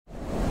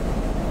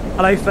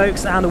Hello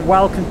folks and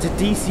welcome to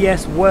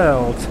DCS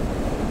World.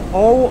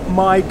 Oh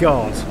my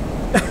god.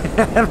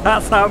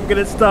 That's how I'm going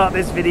to start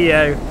this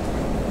video,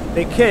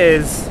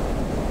 because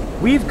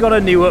we've got a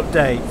new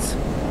update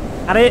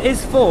and it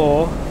is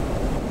for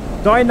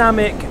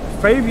Dynamic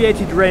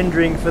Foverated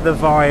Rendering for the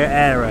Varjo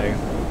Aero,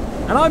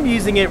 and I'm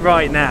using it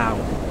right now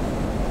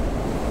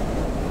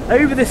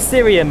over the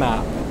Syria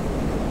map,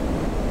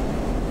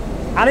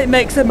 and it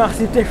makes a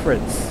massive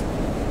difference,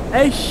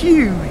 a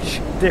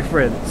huge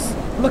difference.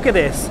 Look at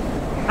this.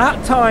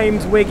 At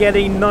times we're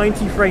getting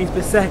 90 frames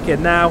per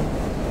second. Now,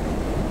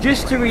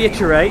 just to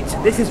reiterate,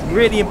 this is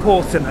really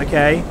important,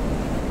 okay?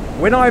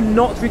 When I'm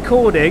not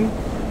recording,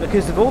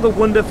 because of all the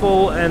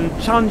wonderful and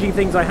challenging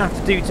things I have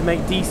to do to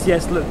make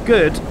DCS look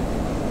good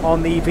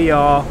on the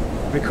VR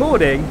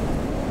recording,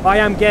 I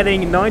am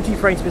getting 90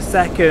 frames per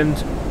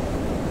second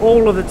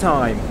all of the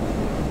time.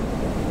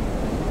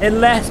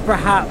 Unless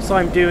perhaps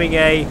I'm doing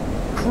a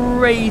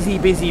crazy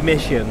busy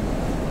mission,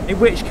 in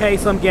which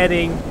case I'm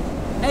getting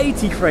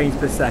 80 frames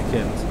per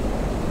second.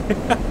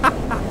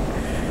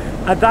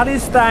 And that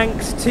is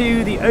thanks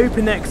to the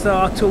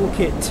OpenXR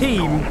Toolkit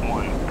team,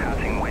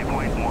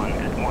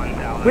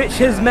 which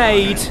has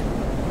made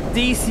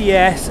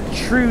DCS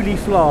truly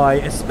fly,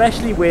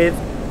 especially with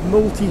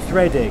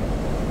multi-threading.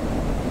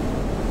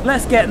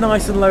 Let's get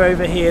nice and low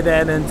over here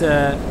then and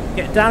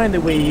get down in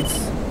the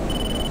weeds.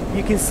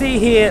 You can see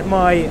here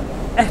my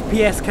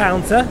FPS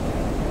counter.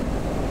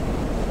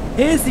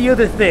 Here's the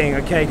other thing,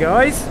 okay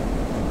guys?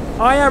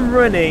 I am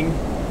running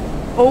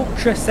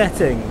ultra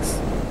settings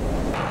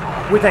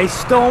with a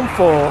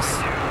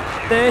Stormforce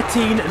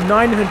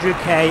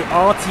 13900K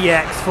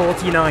RTX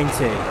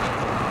 4090.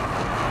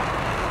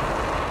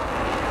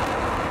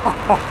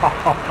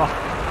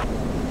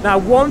 Now,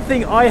 one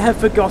thing I have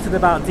forgotten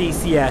about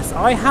DCS,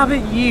 I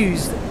haven't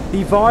used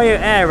the Varjo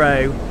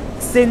Aero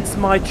since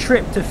my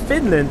trip to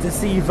Finland to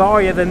see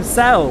Varjo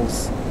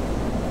themselves,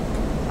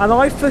 and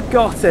I've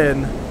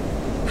forgotten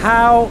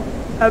how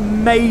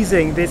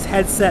amazing this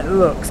headset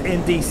looks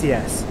in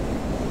DCS.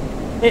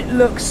 It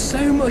looks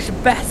so much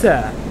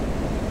better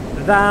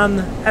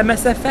than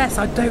MSFS.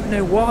 I don't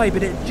know why,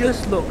 but it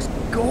just looks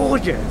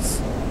gorgeous.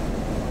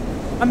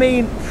 I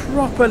mean,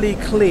 properly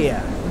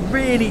clear,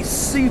 really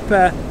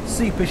super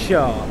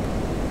sharp.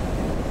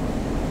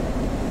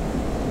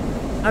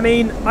 I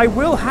mean, I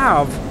will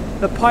have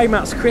the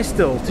Pimax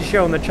crystal to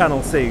show on the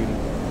channel soon,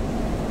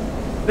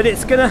 but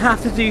it's going to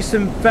have to do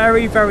some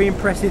very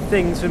impressive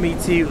things for me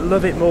to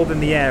love it more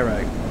than the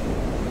Aero.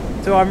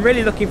 So I'm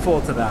really looking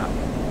forward to that.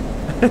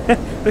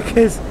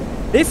 Because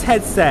this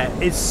headset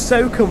is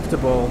so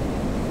comfortable,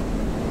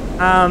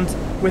 and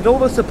with all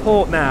the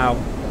support now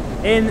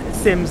in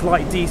sims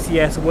like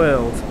DCS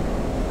World,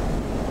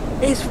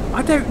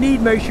 I don't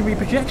need motion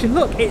reprojection.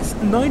 Look, it's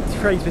 90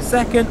 frames per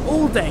second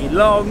all day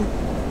long.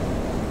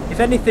 If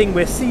anything,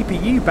 we're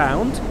CPU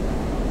bound.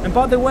 And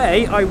by the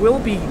way, I will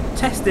be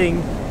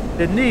testing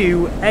the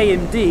new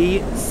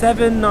AMD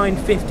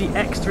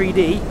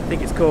 7950X3D, I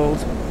think it's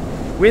called,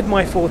 with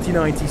my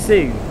 4090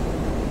 soon,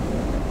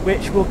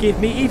 which will give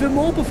me even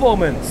more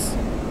performance.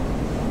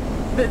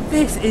 But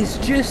this is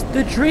just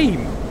the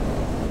dream.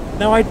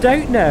 Now, I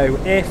don't know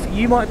if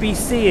you might be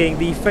seeing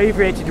the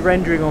foverated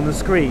rendering on the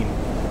screen,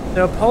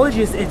 so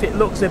apologies if it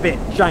looks a bit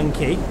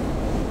janky,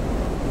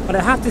 but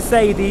I have to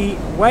say, the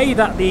way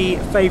that the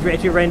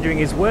foverated rendering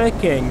is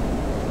working,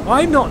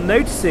 I'm not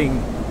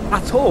noticing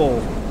at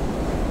all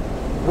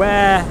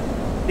where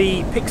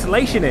the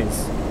pixelation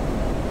is.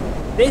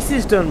 This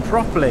is done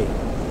properly,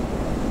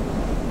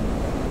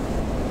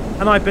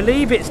 and I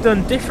believe it's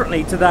done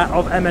differently to that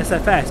of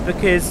MSFS,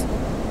 because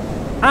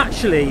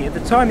actually at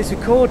the time it's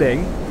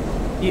recording,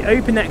 the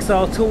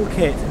OpenXR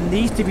Toolkit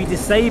needs to be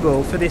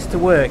disabled for this to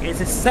work. It's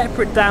a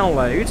separate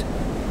download,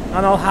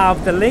 and I'll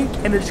have the link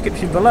in the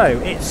description below.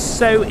 It's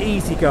so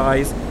easy,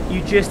 guys.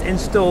 You just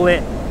install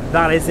it,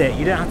 that is it.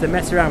 You don't have to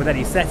mess around with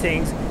any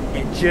settings,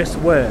 it just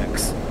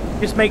works.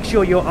 Just make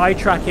sure your eye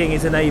tracking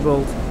is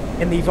enabled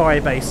in the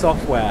Varjo-based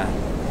software,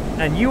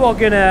 and you are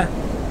gonna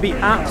be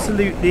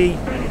absolutely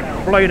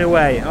blown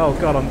away. Oh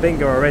god, I'm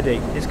bingo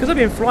already. It's because I've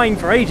been flying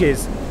for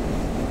ages.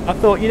 I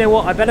thought, you know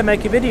what, I better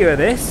make a video of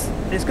this.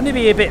 It's going to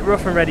be a bit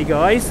rough and ready,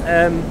 guys.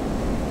 I'm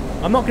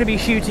not going to be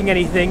shooting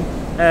anything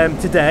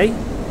today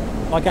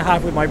like I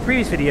have with my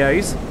previous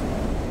videos.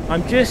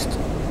 I'm just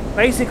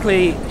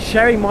basically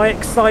sharing my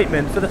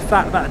excitement for the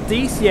fact that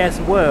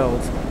DCS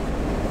World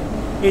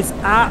is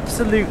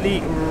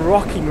absolutely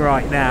rocking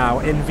right now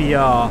in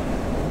VR.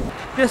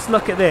 Just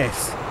look at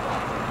this.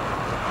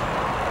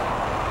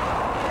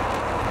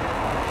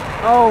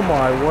 Oh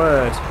my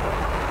word.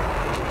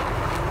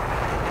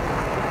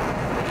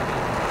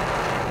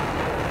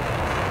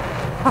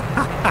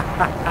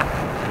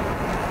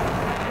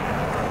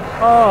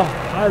 Oh,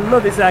 I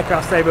love this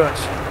aircraft so much.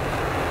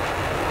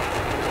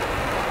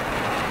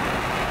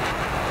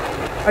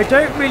 I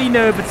don't really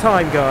know of a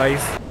time,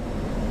 guys,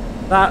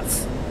 that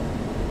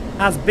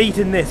has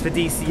beaten this for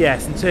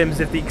DCS in terms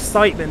of the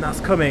excitement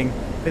that's coming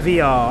for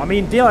VR. I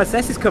mean,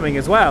 DLSS is coming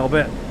as well,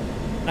 but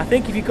I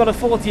think if you've got a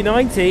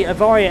 4090, a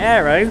Varjo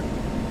Aero,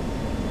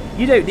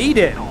 you don't need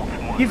it.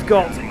 You've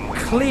got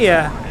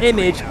clear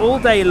image all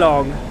day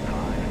long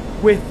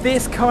with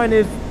this kind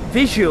of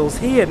visuals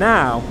here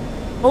now.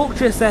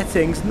 Ultra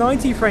settings,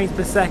 90 frames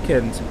per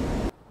second.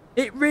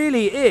 It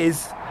really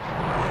is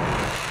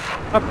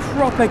a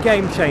proper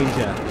game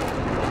changer.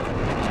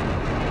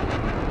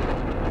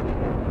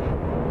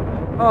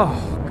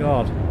 Oh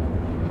God,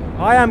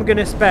 I am going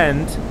to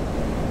spend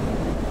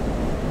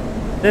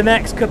the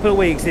next couple of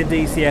weeks in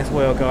DCS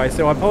World, guys,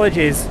 so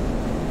apologies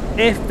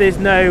if there's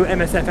no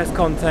MSFS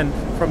content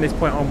from this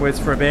point onwards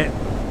for a bit.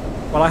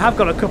 Well, I have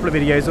got a couple of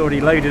videos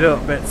already loaded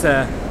up, but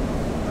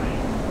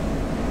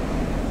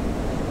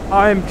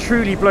I'm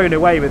truly blown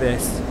away with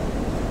this.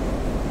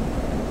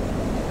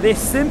 This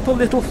simple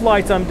little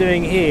flight I'm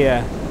doing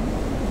here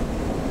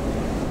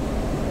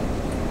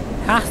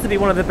has to be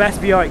one of the best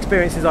VR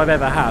experiences I've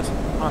ever had.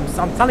 I'm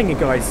telling you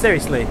guys,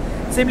 seriously.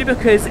 Simply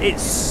because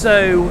it's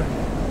so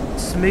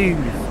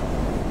smooth.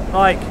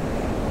 Like,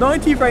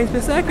 90 frames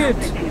per second.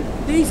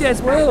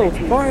 DCS World,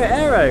 Varjo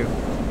Aero,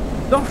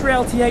 DOF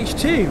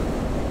LTH2.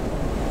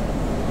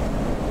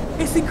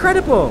 It's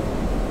incredible.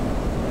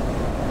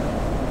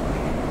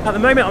 At the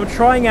moment I'm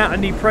trying out a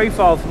new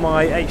profile for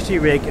my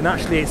H2 rig, and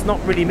actually it's not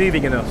really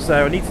moving enough,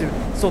 so I need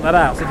to sort that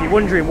out. So if you're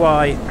wondering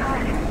why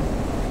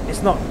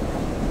it's not...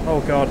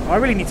 Oh God, I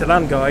really need to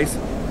land, guys.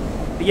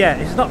 But yeah,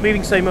 it's not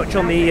moving so much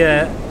on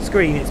the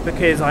screen. It's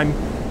because I'm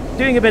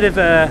doing a bit of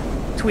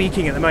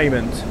tweaking at the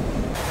moment.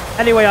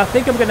 Anyway, I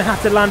think I'm going to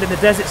have to land in the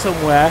desert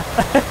somewhere.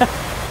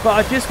 But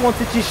I just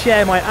wanted to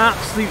share my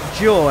absolute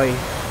joy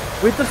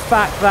with the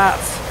fact that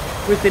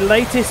with the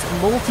latest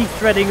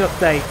multi-threading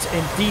update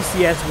in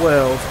DCS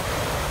World,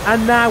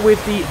 and now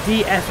with the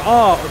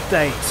DFR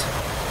update,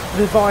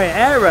 the Varjo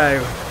Aero,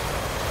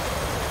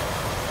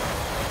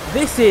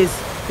 this is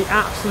the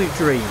absolute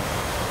dream.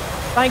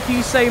 Thank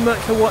you so much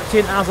for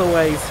watching, as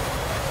always.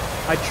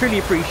 I truly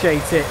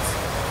appreciate it.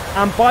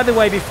 And by the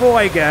way, before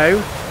I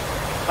go,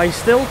 I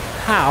still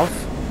have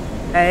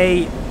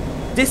a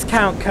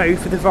discount code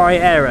for the Varjo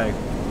Aero.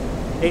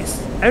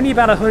 It's only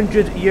about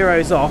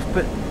 €100 off,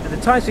 but at the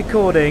time of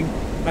recording,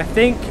 I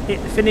think it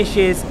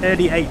finishes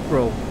early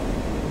April.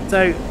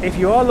 So if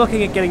you are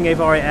looking at getting a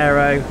Varjo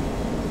Aero,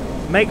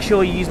 make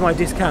sure you use my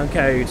discount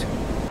code.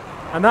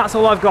 And that's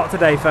all I've got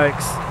today,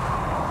 folks.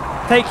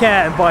 Take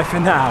care and bye for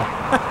now.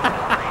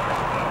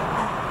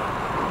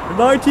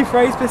 90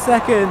 frames per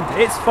second.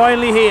 It's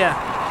finally here.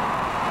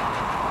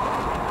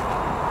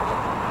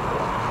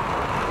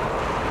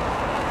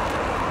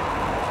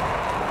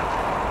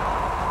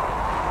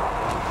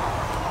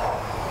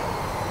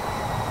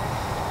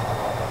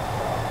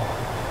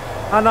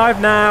 And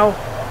I've now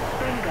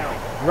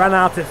run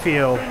out of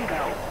fuel.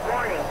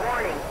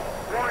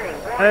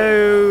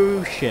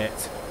 Oh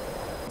shit.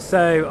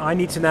 So I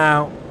need to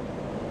now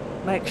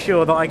make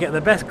sure that I get the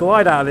best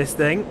glide out of this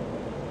thing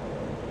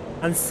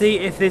and see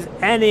if there's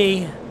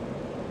any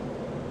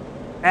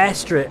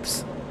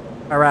airstrips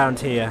around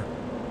here.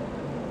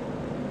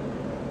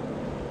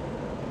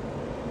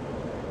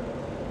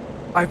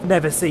 I've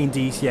never seen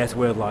DCS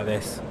World like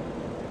this.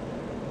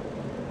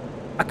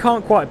 I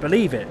can't quite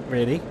believe it,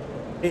 really.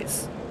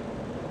 It's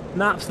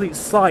an absolute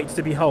sight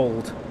to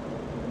behold.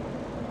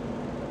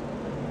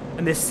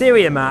 And this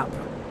Syria map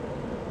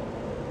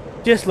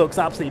just looks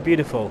absolutely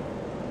beautiful.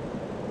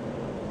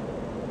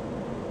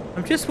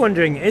 I'm just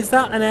wondering, is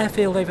that an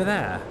airfield over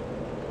there?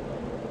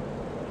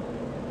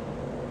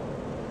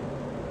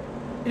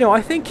 You know,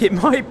 I think it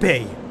might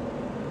be.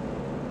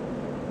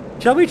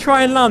 Shall we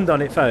try and land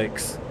on it,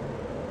 folks?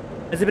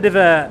 There's a bit of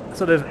a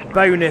sort of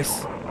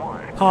bonus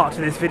part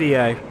to this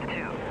video.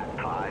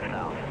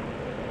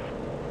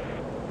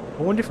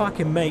 I wonder if I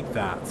can make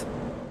that.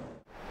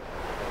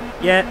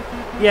 Yeah,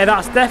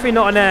 that's definitely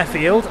not an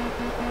airfield.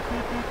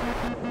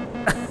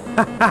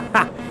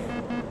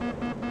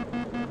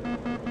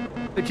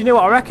 But you know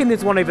what, I reckon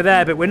there's one over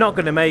there, but we're not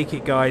going to make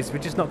it, guys. We're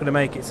just not going to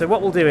make it. So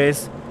what we'll do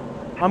is,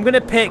 I'm going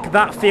to pick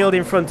that field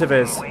in front of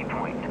us.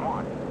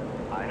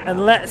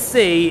 And let's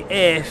see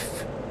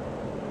if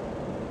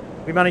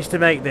we manage to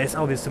make this.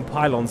 Oh, there's some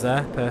pylons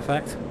there.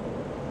 Perfect.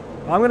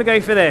 I'm going to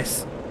go for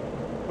this.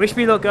 Wish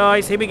me luck,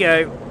 guys. Here we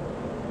go.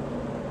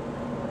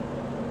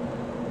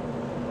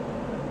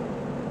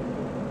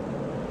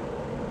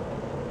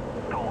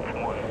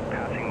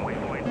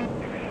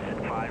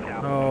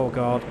 Oh,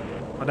 God.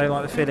 I don't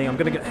like the feeling. I'm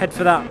going to head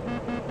for that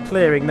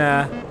clearing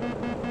there.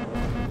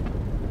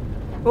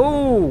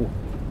 Ooh!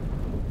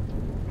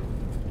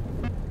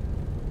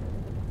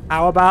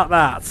 How about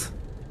that?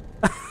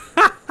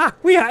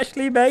 We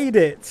actually made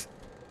it.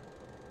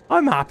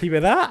 I'm happy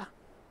with that.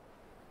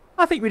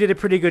 I think we did a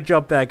pretty good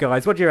job there,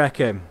 guys. What do you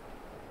reckon?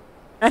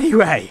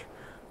 Anyway,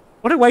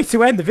 what a way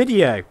to end the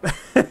video.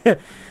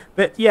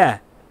 But yeah,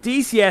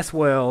 DCS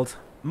World,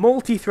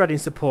 multi-threading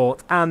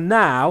support, and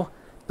now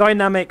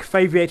Dynamic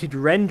Foverated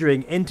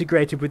Rendering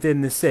integrated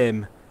within the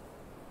sim.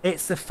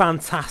 It's a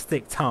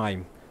fantastic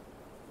time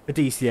for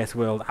DCS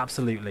World,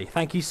 absolutely.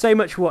 Thank you so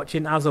much for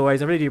watching, as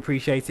always. I really do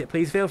appreciate it.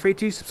 Please feel free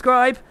to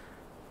subscribe,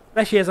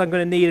 especially as I'm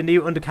going to need a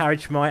new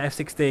undercarriage for my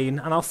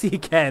F16, and I'll see you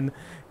again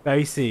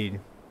very soon.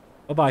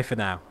 Bye bye for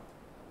now.